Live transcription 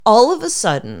All of a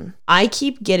sudden, I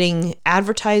keep getting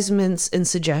advertisements and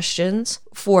suggestions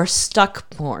for stuck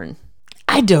porn.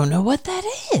 I don't know what that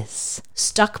is.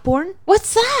 Stuck porn?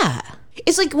 What's that?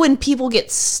 It's like when people get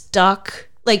stuck.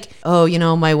 Like, oh,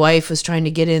 my wife was trying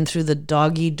to get in through the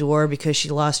doggy door because she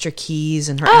lost her keys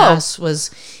and her ass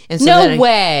was... And so No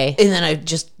way. And then I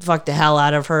just fucked the hell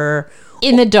out of her.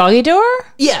 In the doggy door?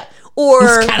 Yeah. Or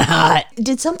It's kind of hot.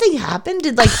 did something happen?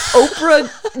 Did Oprah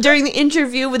during the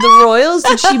interview with the Royals,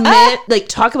 did she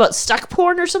talk about stuck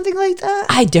porn or something like that?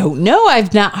 I don't know.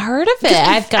 I've not heard of it.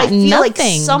 I've got I feel nothing.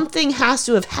 like something has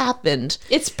to have happened.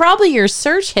 It's probably your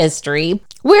search history.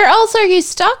 Where else are you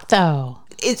stuck, though?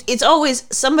 It's always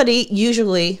somebody,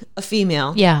 usually a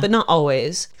female, Yeah. but not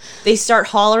always. They start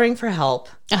hollering for help,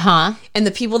 Uh-huh. and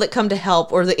the people that come to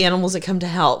help, or the animals that come to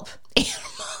help,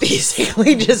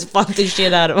 basically just fuck the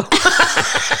shit out of them.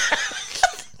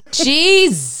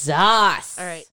 Jesus. All right.